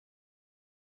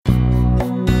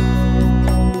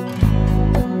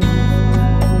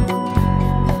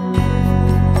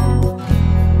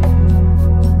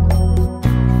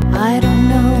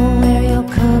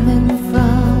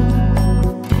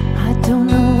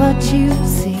what you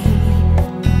see.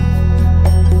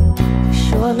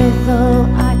 Surely though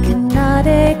I cannot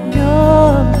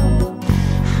ignore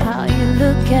how you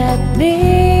look at me.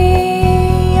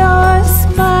 Your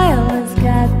smile has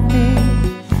got me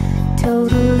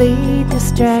totally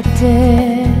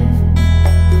distracted.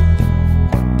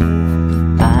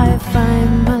 I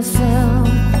find myself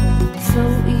so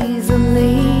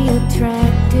easily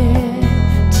attracted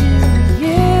to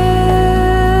you.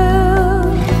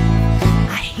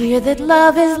 I hear that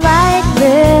love is like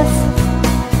this.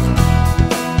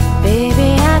 Baby,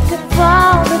 I could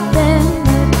fall, but then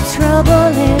the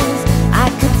trouble is I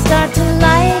could start to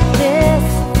like this.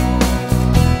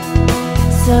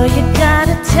 So you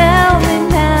gotta tell me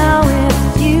now if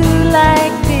you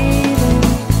like feeling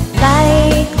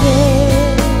like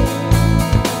this.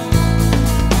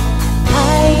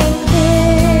 Like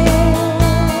this.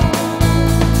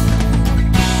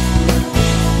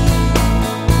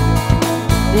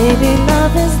 Baby,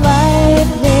 love is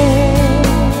like this.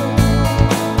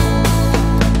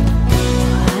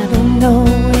 I don't know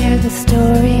where the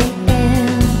story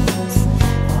ends,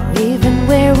 or even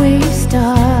where we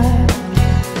start.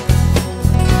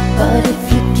 But if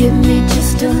you give me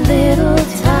just a little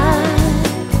time,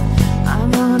 I'm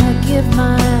gonna give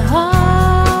my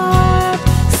heart.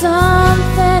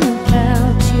 Something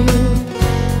about you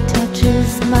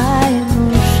touches my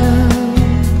emotion.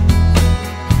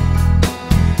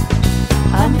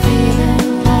 I'm feeling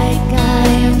like I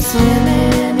am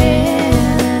swimming in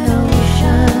an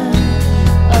ocean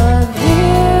of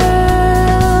you.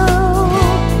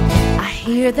 I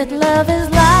hear that love is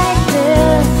like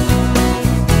this.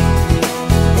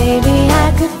 Maybe I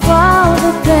could fall,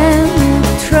 but then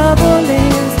the trouble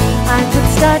is I could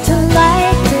start to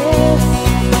like